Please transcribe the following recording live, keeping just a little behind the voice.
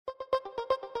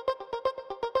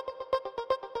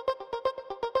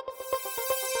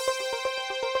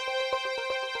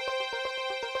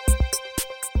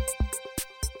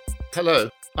Hello,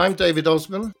 I'm David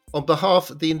Osman. On behalf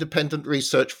of the Independent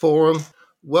Research Forum,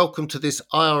 welcome to this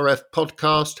IRF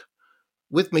podcast.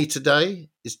 With me today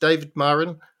is David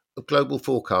Murrin, a global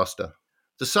forecaster.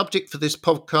 The subject for this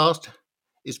podcast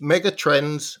is mega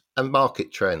trends and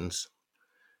market trends.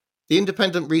 The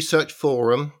Independent Research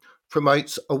Forum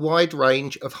promotes a wide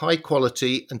range of high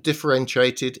quality and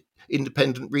differentiated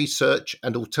independent research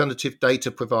and alternative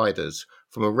data providers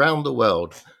from around the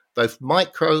world, both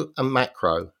micro and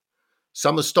macro.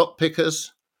 Some are stock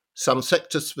pickers, some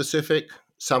sector specific,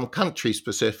 some country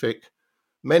specific,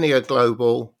 many are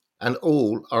global, and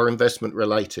all are investment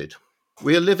related.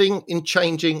 We are living in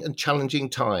changing and challenging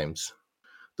times.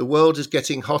 The world is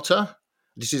getting hotter.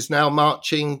 This is now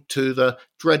marching to the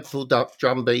dreadful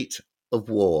drumbeat of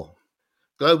war.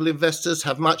 Global investors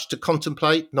have much to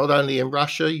contemplate, not only in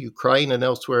Russia, Ukraine, and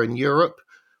elsewhere in Europe,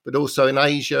 but also in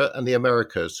Asia and the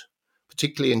Americas,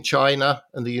 particularly in China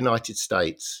and the United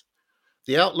States.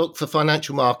 The outlook for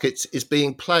financial markets is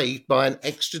being plagued by an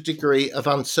extra degree of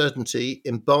uncertainty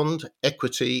in bond,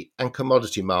 equity, and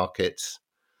commodity markets.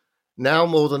 Now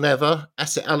more than ever,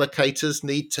 asset allocators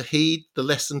need to heed the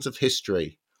lessons of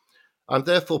history. I'm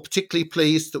therefore particularly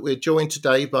pleased that we're joined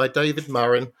today by David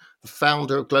Murrin, the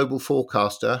founder of Global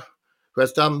Forecaster, who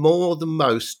has done more than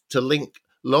most to link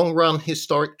long-run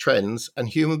historic trends and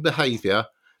human behaviour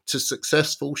to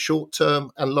successful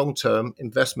short-term and long-term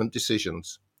investment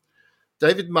decisions.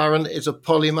 David Murrin is a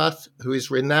polymath who is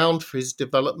renowned for his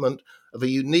development of a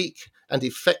unique and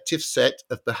effective set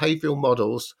of behavioural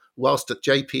models whilst at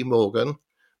JP Morgan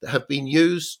that have been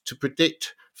used to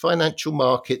predict financial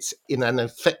markets in an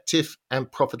effective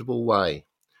and profitable way.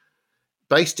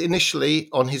 Based initially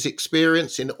on his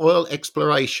experience in oil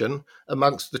exploration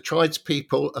amongst the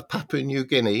tribespeople of Papua New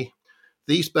Guinea,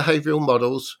 these behavioural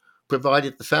models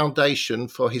provided the foundation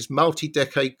for his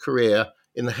multi-decade career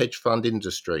in the hedge fund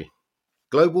industry.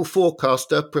 Global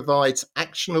Forecaster provides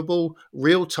actionable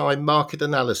real-time market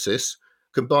analysis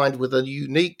combined with a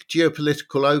unique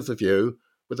geopolitical overview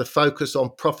with a focus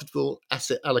on profitable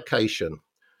asset allocation.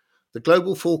 The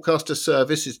Global Forecaster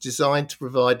service is designed to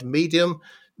provide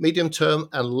medium-term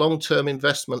and long-term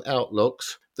investment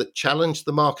outlooks that challenge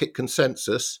the market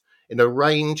consensus in a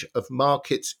range of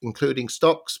markets including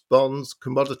stocks, bonds,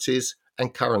 commodities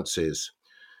and currencies.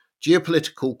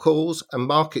 Geopolitical calls and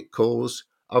market calls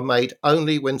are made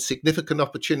only when significant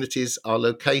opportunities are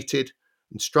located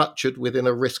and structured within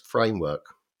a risk framework.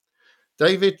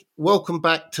 David, welcome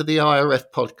back to the IRF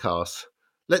podcast.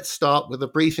 Let's start with a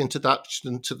brief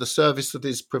introduction to the service that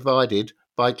is provided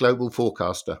by Global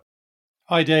Forecaster.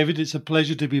 Hi, David. It's a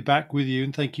pleasure to be back with you,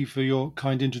 and thank you for your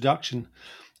kind introduction.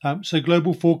 So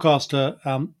Global Forecaster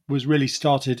was really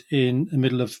started in the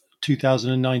middle of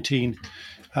 2019.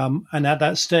 And at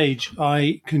that stage,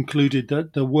 I concluded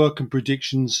that the work and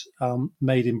predictions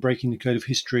made in Breaking the Code of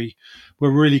History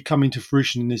were really coming to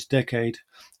fruition in this decade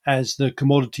as the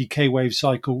commodity K-wave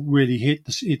cycle really hit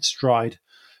its stride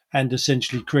and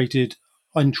essentially created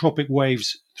entropic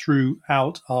waves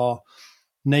throughout our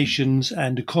nations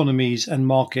and economies and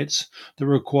markets that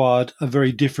required a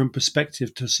very different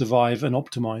perspective to survive and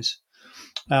optimize.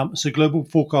 So Global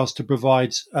Forecaster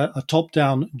provides a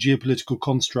top-down geopolitical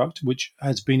construct, which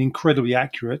has been incredibly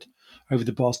accurate over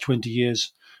the past 20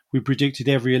 years. We predicted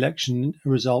every election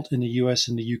result in the US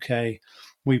and the UK.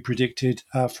 We predicted,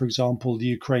 for example, the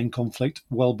Ukraine conflict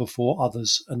well before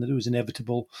others, and that it was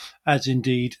inevitable, as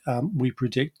indeed we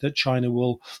predict that China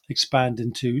will expand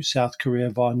into South Korea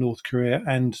via North Korea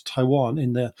and Taiwan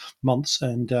in the months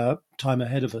and time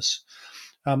ahead of us.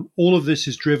 All of this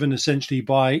is driven essentially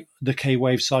by the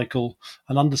K-wave cycle,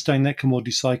 and understanding that commodity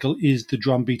cycle is the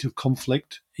drumbeat of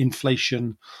conflict,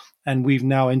 inflation, and we've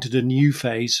now entered a new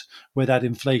phase where that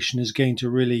inflation is going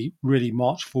to really, really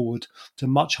march forward to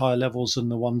much higher levels than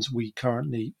the ones we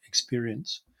currently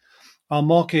experience. Our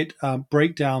market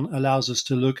breakdown allows us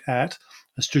to look at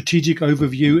a strategic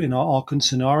overview in our Archon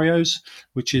scenarios,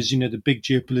 which is, the big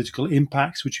geopolitical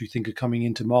impacts which we think are coming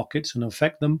into markets and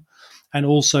affect them. And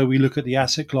also we look at the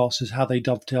asset classes, how they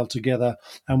dovetail together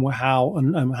and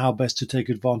how best to take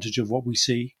advantage of what we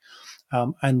see.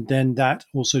 And then that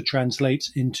also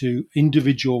translates into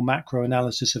individual macro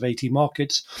analysis of 80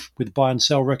 markets with buy and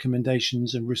sell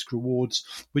recommendations and risk rewards,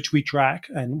 which we track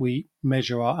and we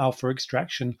measure our alpha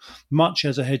extraction, much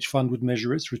as a hedge fund would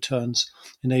measure its returns,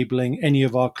 enabling any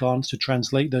of our clients to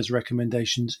translate those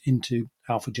recommendations into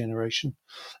alpha generation,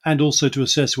 and also to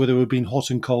assess whether we've been hot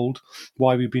and cold,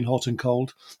 why we've been hot and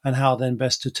cold, and how then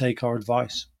best to take our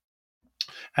advice.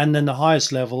 And then the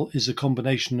highest level is a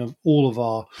combination of all of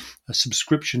our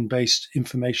subscription-based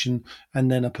information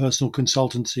and then a personal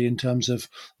consultancy in terms of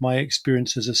my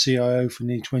experience as a CIO for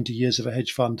nearly 20 years of a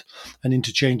hedge fund and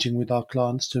interchanging with our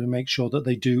clients to make sure that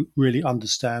they do really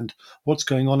understand what's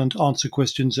going on and answer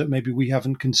questions that maybe we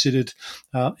haven't considered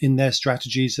in their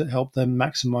strategies that help them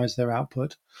maximize their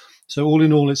output. So all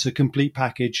in all, it's a complete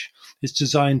package. It's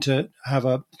designed to have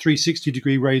a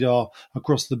 360-degree radar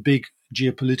across the big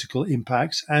geopolitical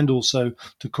impacts and also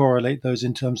to correlate those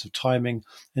in terms of timing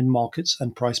in markets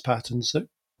and price patterns that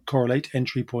correlate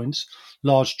entry points,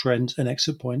 large trends and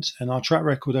exit points. And our track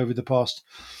record over the past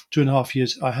 2.5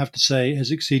 years, I have to say,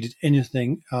 has exceeded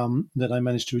anything that I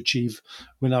managed to achieve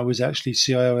when I was actually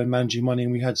CIO and managing money.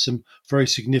 And we had some very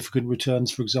significant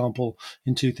returns. For example,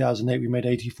 in 2008, we made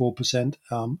 84%.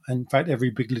 And in fact, every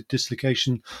big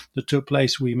dislocation that took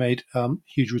place, we made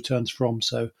huge returns from.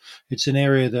 So it's an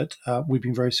area that we've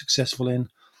been very successful in.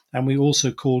 And we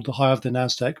also called the high of the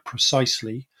NASDAQ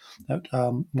precisely at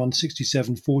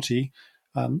 167.40.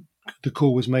 The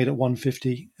call was made at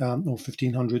 150 or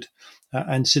 1500.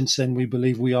 And since then, we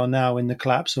believe we are now in the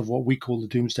collapse of what we call the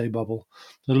doomsday bubble.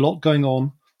 There's a lot going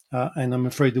on. And I'm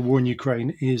afraid the war in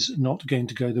Ukraine is not going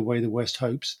to go the way the West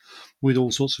hopes, with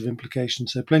all sorts of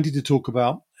implications. So plenty to talk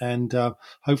about. And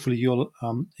hopefully you'll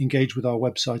engage with our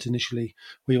website initially,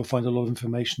 where you'll find a lot of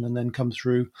information, and then come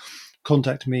through,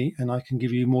 contact me, and I can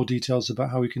give you more details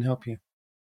about how we can help you.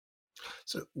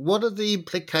 So what are the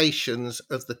implications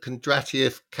of the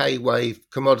Kondratiev Wave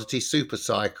commodity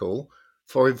supercycle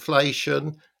for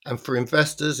inflation and for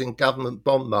investors in government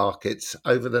bond markets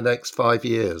over the next 5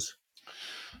 years?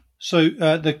 So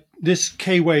this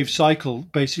K-wave cycle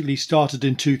basically started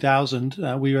in 2000.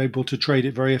 We were able to trade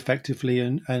it very effectively.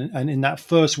 And in that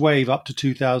first wave up to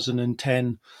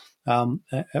 2010,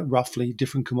 roughly,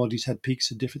 different commodities had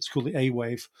peaks at different. It's called the A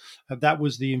wave. That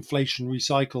was the inflationary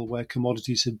cycle where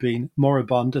commodities had been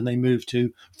moribund and they moved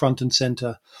to front and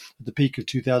center. At the peak of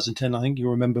 2010, I think you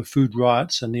remember food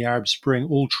riots and the Arab Spring,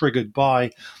 all triggered by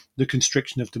the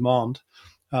constriction of demand.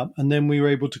 And then we were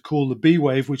able to call the B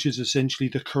wave, which is essentially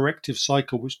the corrective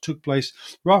cycle, which took place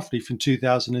roughly from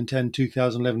 2010,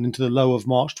 2011 into the low of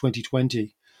March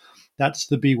 2020. That's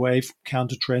the B wave,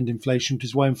 counter trend inflation, which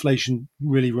is why inflation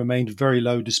really remained very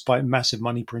low despite massive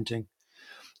money printing.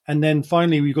 And then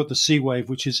finally, we got the C wave,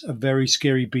 which is a very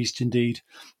scary beast indeed.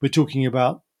 We're talking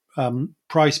about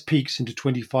price peaks into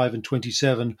 25 and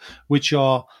 27, which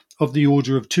are of the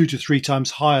order of 2 to 3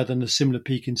 times higher than a similar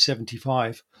peak in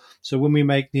 75. So when we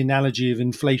make the analogy of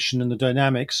inflation and the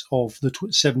dynamics of the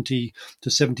 70 to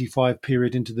 75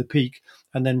 period into the peak,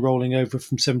 and then rolling over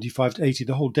from 75 to 80,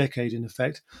 the whole decade in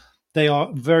effect, they are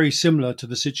very similar to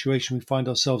the situation we find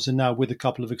ourselves in now, with a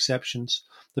couple of exceptions.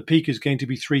 The peak is going to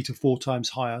be 3 to 4 times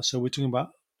higher. So we're talking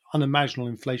about unimaginable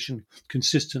inflation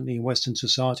consistently in Western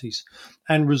societies,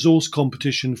 and resource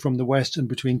competition from the West and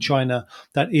between China.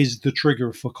 That is the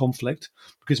trigger for conflict,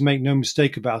 because make no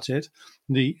mistake about it,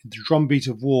 the drumbeat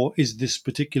of war is this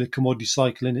particular commodity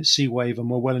cycle in its C wave, and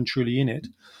we're well and truly in it.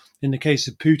 In the case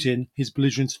of Putin, his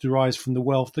belligerence derives from the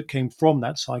wealth that came from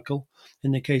that cycle.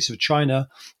 In the case of China,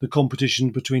 the competition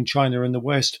between China and the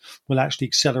West will actually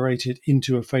accelerate it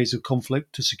into a phase of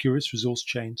conflict to secure its resource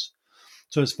chains.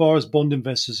 So as far as bond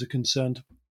investors are concerned,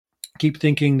 keep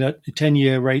thinking that the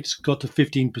 10-year rates got to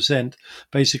 15%,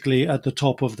 basically at the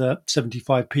top of the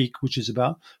 75 peak, which is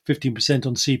about 15%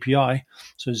 on CPI,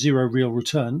 so zero real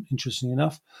return, interesting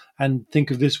enough. And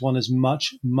think of this one as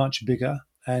much, much bigger,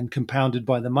 and compounded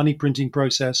by the money printing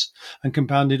process, and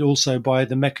compounded also by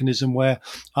the mechanism where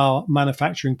our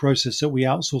manufacturing process that we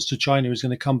outsource to China is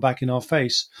going to come back in our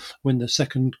face when the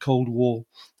second Cold War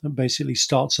basically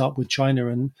starts up with China,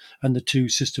 and the two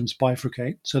systems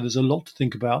bifurcate. So there's a lot to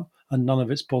think about, and none of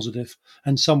it's positive.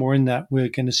 And somewhere in that, we're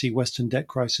going to see Western debt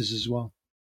crisis as well.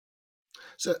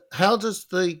 So how does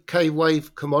the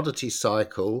K-wave commodity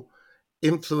cycle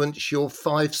influence your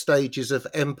 5 stages of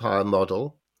empire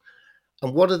model?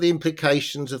 And what are the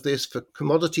implications of this for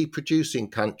commodity producing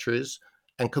countries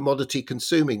and commodity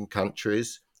consuming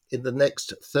countries in the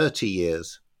next 30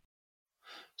 years?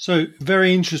 So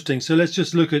very interesting. So let's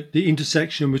just look at the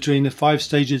intersection between the 5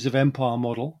 stages of empire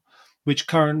model, which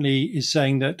currently is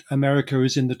saying that America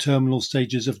is in the terminal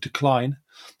stages of decline.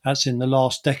 That's in the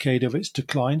last decade of its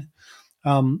decline.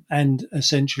 And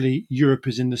essentially Europe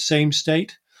is in the same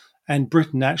state. And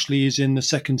Britain actually is in the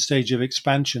second stage of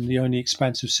expansion, the only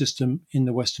expansive system in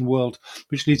the Western world,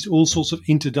 which leads to all sorts of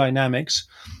interdynamics.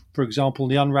 For example,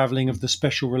 the unraveling of the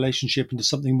special relationship into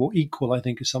something more equal, I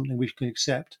think, is something we can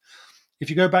accept. If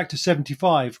you go back to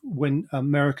 75, when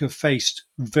America faced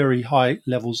very high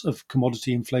levels of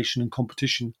commodity inflation and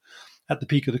competition, at the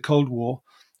peak of the Cold War,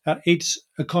 its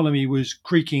economy was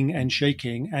creaking and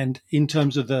shaking. And in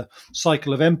terms of the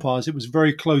cycle of empires, it was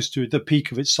very close to the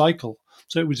peak of its cycle.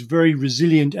 So it was very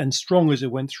resilient and strong as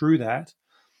it went through that,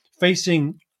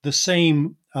 facing the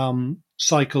same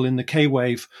cycle in the K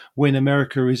wave when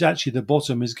America is actually the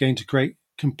bottom is going to create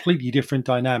completely different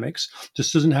dynamics.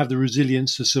 Just doesn't have the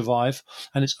resilience to survive,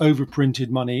 and it's overprinted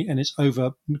money and it's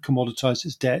over commoditized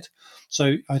its debt.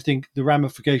 So I think the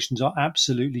ramifications are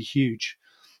absolutely huge.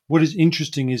 What is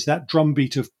interesting is that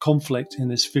drumbeat of conflict in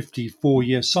this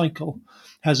 54-year cycle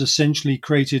has essentially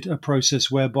created a process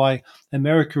whereby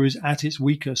America is at its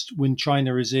weakest when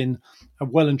China is in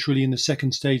well and truly in the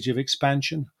second stage of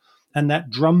expansion. And that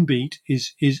drumbeat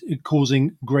is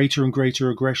causing greater and greater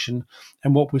aggression.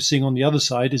 And what we're seeing on the other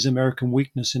side is American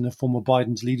weakness in the form of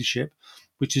Biden's leadership,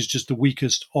 which is just the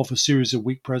weakest of a series of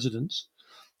weak presidents.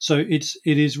 So it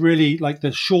is really like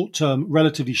the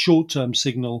relatively short term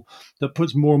signal that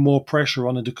puts more and more pressure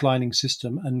on a declining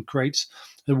system and creates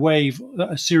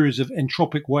a series of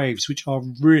entropic waves, which are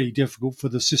really difficult for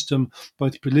the system,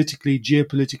 both politically,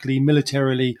 geopolitically,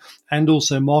 militarily, and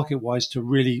also market wise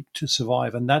to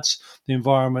survive. And that's the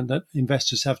environment that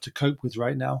investors have to cope with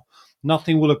right now.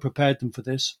 Nothing will have prepared them for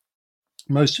this.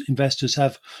 Most investors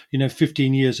have,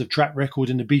 15 years of track record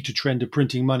in the beta trend of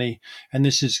printing money, and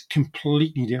this is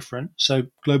completely different. So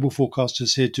Global Forecaster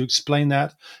is here to explain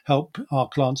that, help our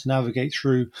clients navigate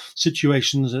through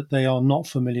situations that they are not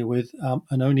familiar with,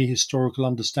 and only historical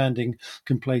understanding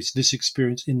can place this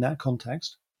experience in that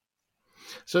context.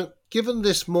 So given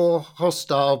this more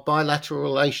hostile bilateral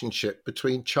relationship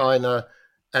between China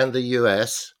and the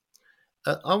US,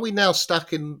 are we now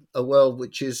stuck in a world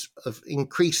which is of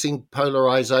increasing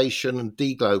polarization and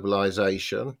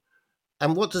deglobalization?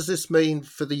 And what does this mean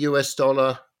for the US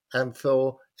dollar and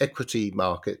for equity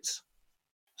markets?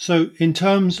 So, in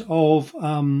terms of,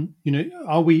 are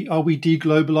we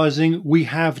deglobalizing? We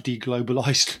have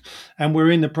deglobalized, and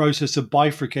we're in the process of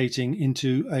bifurcating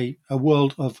into a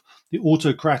world of the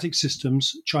autocratic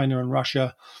systems, China and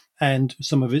Russia, and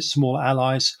some of its small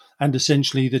allies, and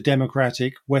essentially the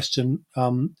democratic Western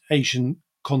Asian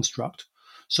construct.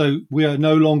 So we are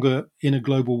no longer in a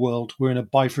global world; we're in a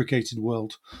bifurcated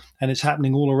world, and it's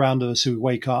happening all around us as we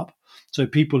wake up. So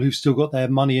people who've still got their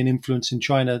money and influence in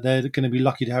China, they're going to be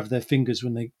lucky to have their fingers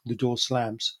when the door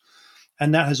slams.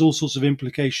 And that has all sorts of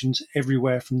implications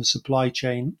everywhere from the supply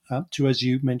chain to, as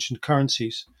you mentioned,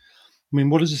 currencies. I mean,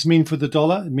 what does this mean for the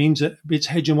dollar? It means that its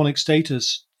hegemonic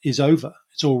status is over.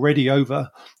 It's already over,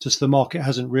 just the market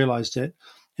hasn't realized it.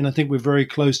 And I think we're very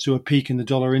close to a peak in the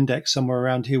dollar index somewhere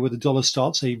around here where the dollar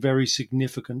starts a very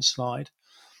significant slide.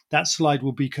 That slide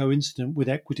will be coincident with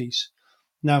equities.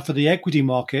 Now, for the equity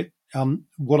market,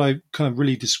 what I kind of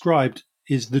really described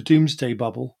is the doomsday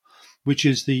bubble, which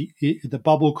is the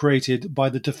bubble created by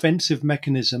the defensive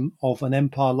mechanism of an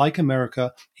empire like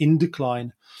America in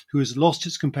decline, who has lost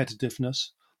its competitiveness,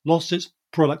 lost its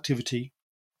productivity.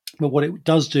 But what it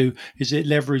does do is it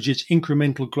leverages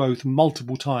incremental growth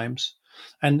multiple times.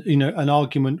 And, an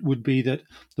argument would be that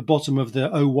the bottom of the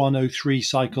 01-03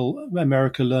 cycle,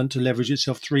 America learned to leverage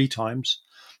itself 3 times.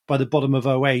 By the bottom of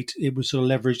 08, it was sort of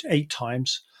leveraged 8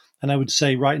 times. And I would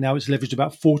say right now it's leveraged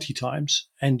about 40 times.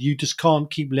 And you just can't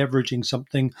keep leveraging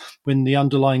something when the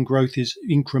underlying growth is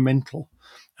incremental.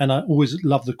 And I always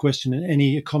love the question, and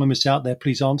any economists out there,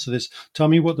 please answer this. Tell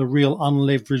me what the real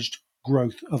unleveraged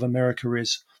growth of America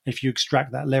is if you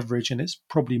extract that leverage, and it's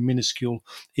probably minuscule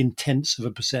in tenths of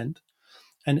a percent.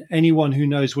 And anyone who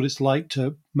knows what it's like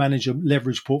to manage a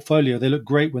leveraged portfolio, they look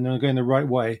great when they're going the right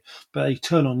way, but they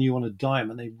turn on you on a dime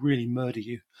and they really murder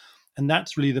you. And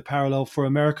that's really the parallel for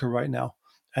America right now.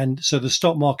 And so the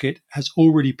stock market has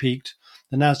already peaked.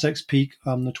 The Nasdaq's peak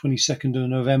on the 22nd of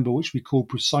November, which we call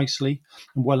precisely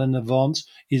and well in advance,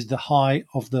 is the high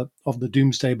of the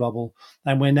doomsday bubble.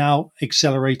 And we're now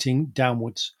accelerating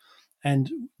downwards.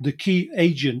 And the key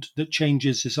agent that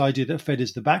changes this idea that Fed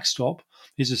is the backstop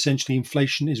is essentially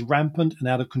inflation is rampant and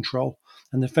out of control.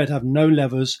 And the Fed have no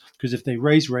levers because if they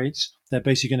raise rates, they're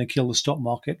basically going to kill the stock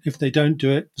market. If they don't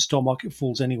do it, the stock market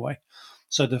falls anyway.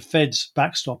 So the Fed's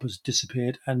backstop has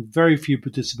disappeared, and very few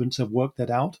participants have worked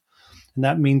that out. And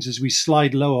that means as we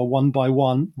slide lower one by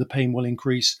one, the pain will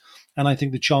increase. And I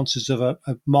think the chances of a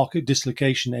market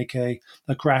dislocation, aka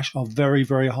a crash, are very,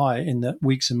 very high in the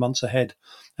weeks and months ahead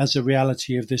as the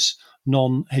reality of this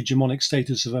non-hegemonic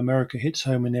status of America hits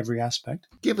home in every aspect.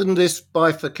 Given this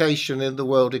bifurcation in the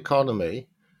world economy,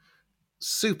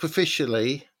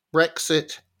 superficially,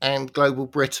 Brexit and global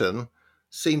Britain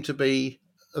seem to be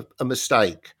a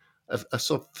mistake, a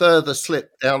sort of further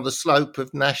slip down the slope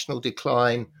of national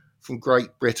decline from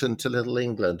Great Britain to Little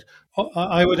England.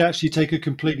 I would actually take a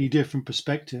completely different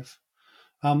perspective.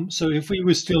 So if we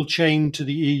were still chained to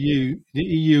the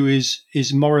EU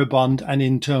is moribund and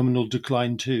in terminal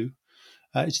decline too.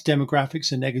 Its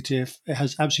demographics are negative. It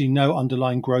has absolutely no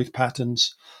underlying growth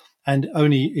patterns, and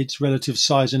only its relative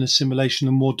size and assimilation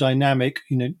of more dynamic,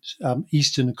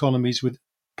 Eastern economies with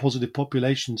positive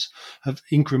populations have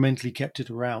incrementally kept it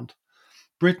around.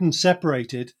 Britain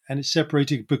separated, and it's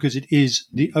separated because it is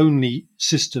the only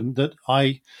system that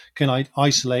I can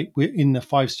isolate in the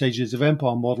five stages of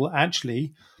empire model.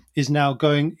 Actually, is now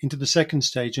going into the second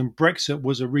stage, and Brexit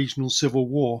was a regional civil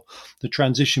war, the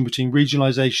transition between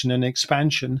regionalisation and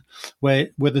expansion, where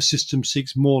the system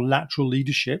seeks more lateral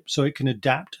leadership so it can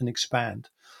adapt and expand.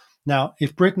 Now,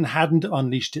 if Britain hadn't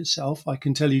unleashed itself, I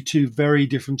can tell you two very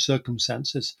different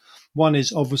circumstances. One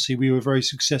is obviously we were very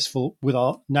successful with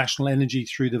our national energy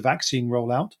through the vaccine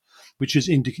rollout, which is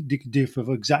indicative of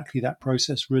exactly that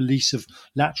process, release of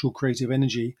lateral creative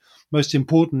energy. Most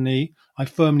importantly, I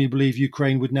firmly believe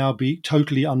Ukraine would now be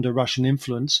totally under Russian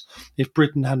influence if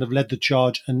Britain hadn't have led the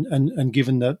charge and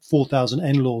given the 4,000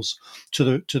 NLAWs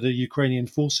to the Ukrainian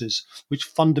forces, which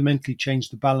fundamentally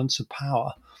changed the balance of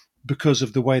power because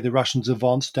of the way the Russians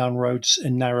advanced down roads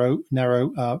in narrow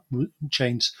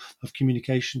chains of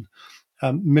communication.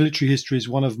 Military history is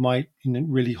one of my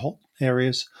really hot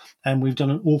areas, and we've done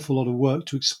an awful lot of work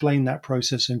to explain that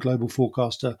process in Global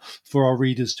Forecaster for our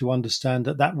readers to understand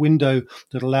that window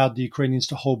that allowed the Ukrainians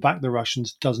to hold back the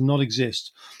Russians does not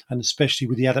exist, and especially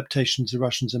with the adaptations the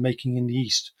Russians are making in the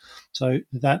east. So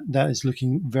that is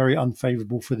looking very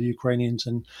unfavorable for the Ukrainians,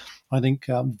 and I think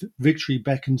victory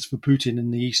beckons for Putin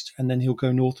in the east, and then he'll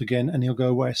go north again, and he'll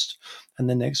go west, and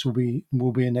the next will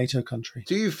be a NATO country.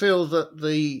 Do you feel that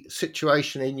the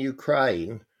situation in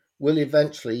Ukraine will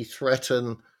eventually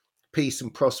threaten peace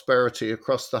and prosperity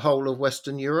across the whole of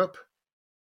Western Europe?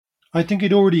 I think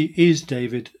it already is,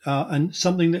 David, and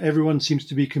something that everyone seems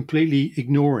to be completely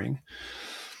ignoring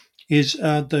is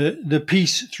the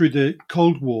peace through the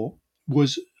Cold War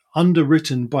was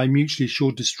underwritten by mutually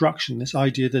assured destruction, this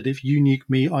idea that if you nuke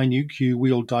me, I nuke you,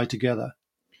 we all die together.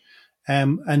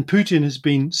 And Putin has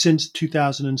been, since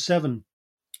 2007,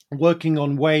 working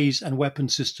on ways and weapon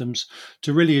systems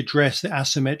to really address the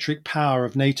asymmetric power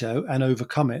of NATO and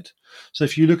overcome it. So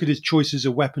if you look at his choices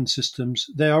of weapon systems,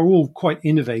 they are all quite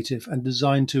innovative and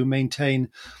designed to maintain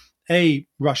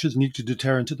Russia's nuclear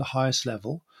deterrent at the highest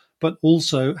level, but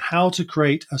also how to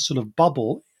create a sort of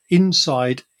bubble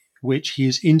inside which he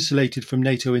is insulated from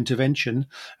NATO intervention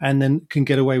and then can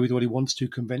get away with what he wants to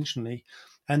conventionally.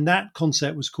 And that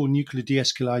concept was called nuclear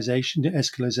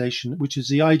de-escalation, which is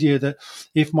the idea that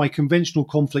if my conventional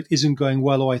conflict isn't going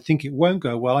well or I think it won't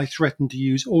go well, I threaten to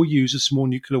use a small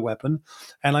nuclear weapon,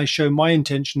 and I show my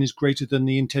intention is greater than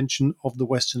the intention of the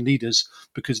Western leaders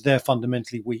because they're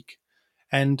fundamentally weak.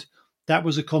 And that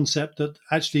was a concept that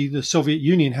actually the Soviet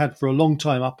Union had for a long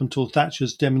time up until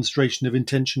Thatcher's demonstration of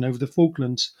intention over the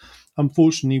Falklands.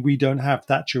 Unfortunately, we don't have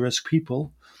Thatcher-esque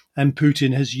people, and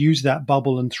Putin has used that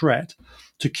bubble and threat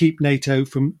to keep NATO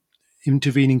from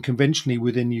intervening conventionally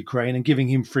within Ukraine and giving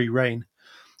him free rein.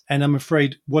 And I'm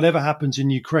afraid whatever happens in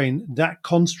Ukraine, that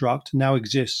construct now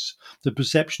exists. The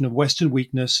perception of Western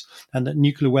weakness and that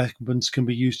nuclear weapons can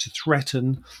be used to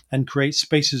threaten and create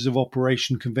spaces of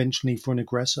operation conventionally for an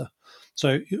aggressor.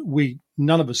 So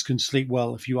none of us can sleep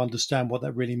well if you understand what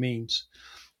that really means.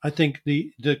 I think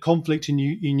the conflict in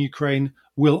Ukraine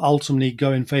will ultimately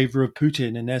go in favor of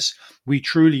Putin unless we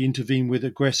truly intervene with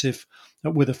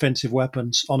offensive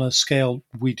weapons on a scale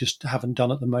we just haven't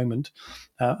done at the moment.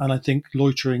 And I think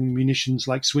loitering munitions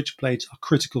like switchblades are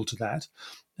critical to that.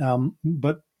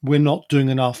 But we're not doing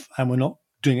enough, and we're not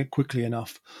doing it quickly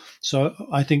enough. So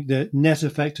I think the net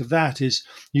effect of that is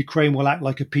Ukraine will act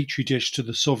like a petri dish to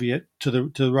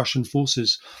the Russian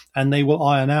forces, and they will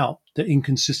iron out the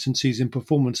inconsistencies in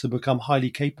performance that become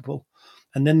highly capable.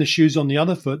 And then the shoe's on the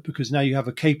other foot, because now you have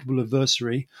a capable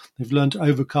adversary. They've learned to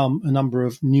overcome a number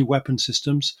of new weapon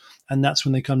systems, and that's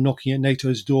when they come knocking at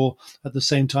NATO's door at the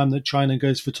same time that China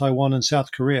goes for Taiwan and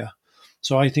South Korea.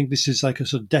 So I think this is like a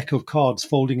sort of deck of cards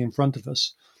folding in front of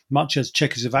us, much as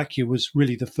Czechoslovakia was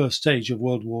really the first stage of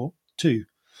World War II.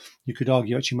 You could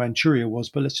argue actually Manchuria was,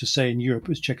 but let's just say in Europe it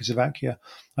was Czechoslovakia.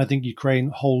 I think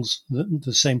Ukraine holds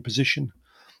the same position.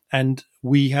 And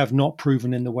we have not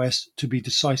proven in the West to be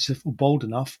decisive or bold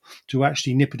enough to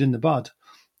actually nip it in the bud.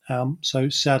 So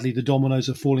sadly, the dominoes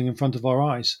are falling in front of our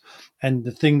eyes. And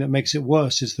the thing that makes it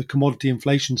worse is the commodity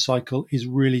inflation cycle is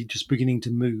really just beginning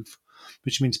to move,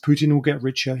 which means Putin will get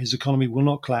richer, his economy will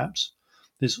not collapse.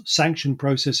 There's sanction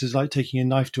processes like taking a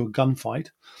knife to a gunfight.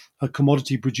 A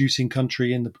commodity producing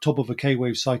country in the top of a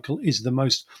K-wave cycle is the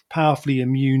most powerfully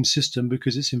immune system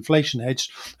because it's inflation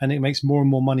hedged and it makes more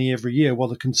and more money every year while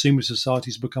the consumer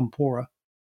societies become poorer.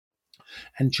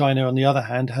 And China, on the other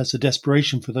hand, has a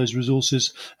desperation for those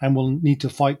resources and will need to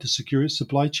fight to secure its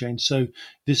supply chain. So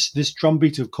this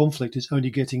drumbeat of conflict is only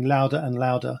getting louder and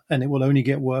louder, and it will only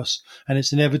get worse. And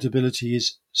its inevitability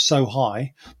is so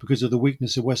high because of the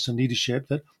weakness of Western leadership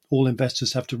that all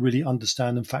investors have to really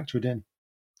understand and factor it in.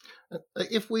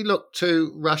 If we look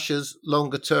to Russia's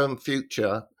longer-term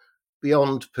future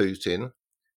beyond Putin,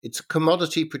 it's a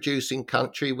commodity-producing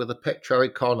country with a petro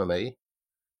economy,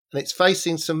 and it's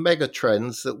facing some mega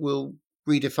trends that will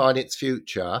redefine its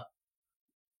future.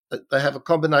 They have a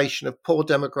combination of poor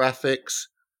demographics,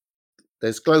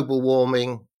 there's global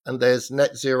warming, and there's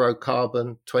net zero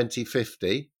carbon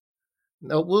 2050.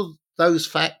 Now, will those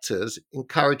factors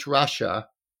encourage Russia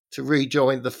to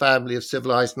rejoin the family of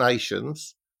civilized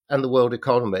nations and the world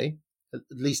economy, at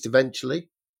least eventually?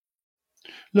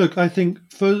 Look, I think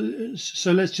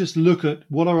so let's just look at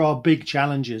what are our big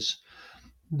challenges.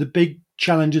 The big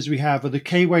challenges we have are the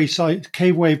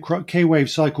K-wave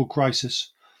cycle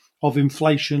crisis of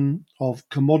inflation, of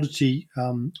commodity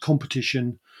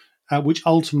competition, which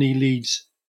ultimately leads,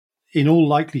 in all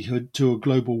likelihood, to a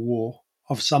global war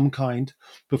of some kind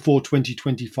before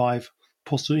 2025,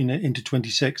 possibly into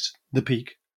 26, the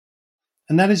peak.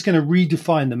 And that is going to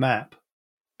redefine the map,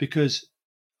 because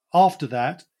after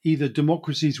that, either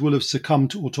democracies will have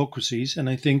succumbed to autocracies, and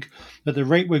I think at the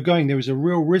rate we're going, there is a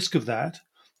real risk of that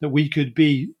we could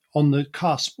be on the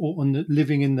cusp or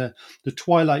living in the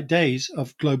twilight days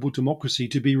of global democracy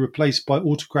to be replaced by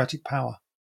autocratic power.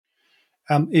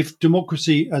 If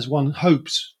democracy, as one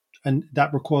hopes, and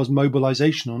that requires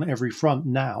mobilization on every front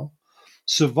now,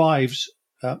 survives,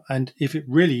 and if it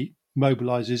really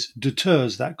mobilizes,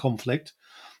 deters that conflict,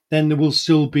 then there will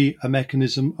still be a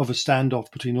mechanism of a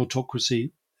standoff between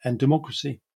autocracy and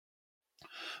democracy.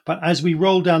 But as we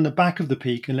roll down the back of the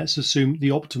peak, and let's assume the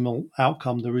optimal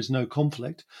outcome, there is no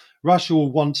conflict, Russia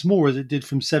will once more, as it did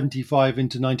from 75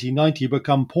 into 1990,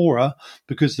 become poorer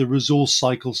because the resource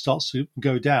cycle starts to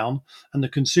go down, and the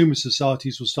consumer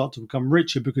societies will start to become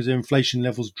richer because their inflation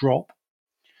levels drop.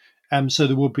 So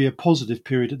there will be a positive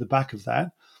period at the back of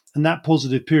that. And that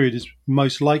positive period is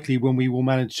most likely when we will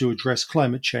manage to address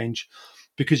climate change,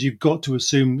 because you've got to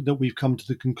assume that we've come to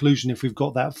the conclusion, if we've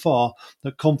got that far,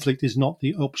 that conflict is not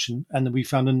the option and that we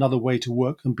found another way to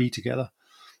work and be together,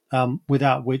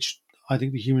 without which I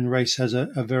think the human race has a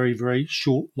very, very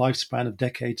short lifespan of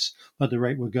decades at the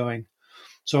rate we're going.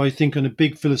 So I think on a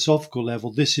big philosophical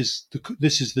level, this is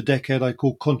the decade I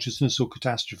call consciousness or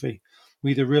catastrophe.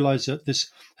 We either realize that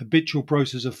this habitual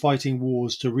process of fighting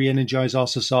wars to re-energize our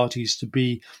societies to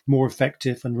be more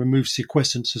effective and remove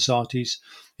sequestrant societies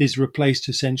is replaced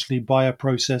essentially by a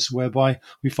process whereby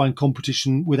we find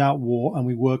competition without war and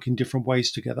we work in different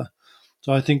ways together.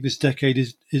 So I think this decade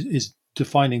is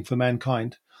defining for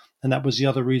mankind. And that was the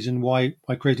other reason why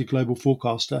I created Global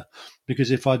Forecaster,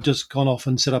 because if I'd just gone off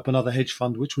and set up another hedge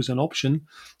fund, which was an option,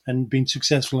 and been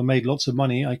successful and made lots of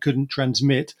money, I couldn't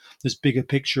transmit this bigger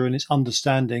picture and its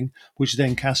understanding, which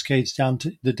then cascades down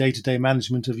to the day-to-day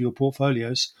management of your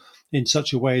portfolios in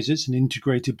such a way as it's an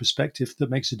integrated perspective that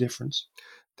makes a difference.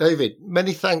 David,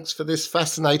 many thanks for this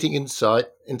fascinating insight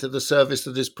into the service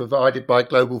that is provided by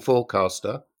Global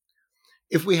Forecaster.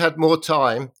 If we had more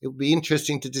time, it would be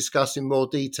interesting to discuss in more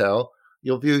detail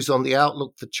your views on the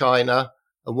outlook for China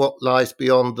and what lies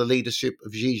beyond the leadership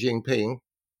of Xi Jinping. It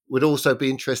would also be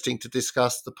interesting to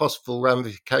discuss the possible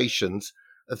ramifications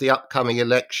of the upcoming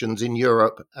elections in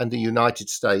Europe and the United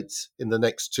States in the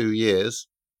next 2 years.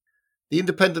 The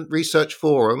Independent Research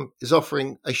Forum is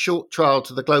offering a short trial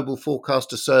to the Global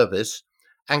Forecaster service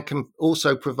and can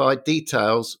also provide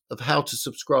details of how to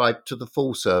subscribe to the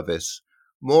full service.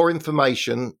 More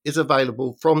information is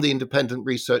available from the Independent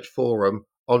Research Forum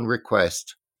on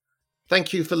request.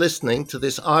 Thank you for listening to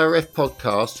this IRF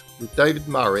podcast with David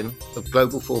Murrin of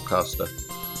Global Forecaster.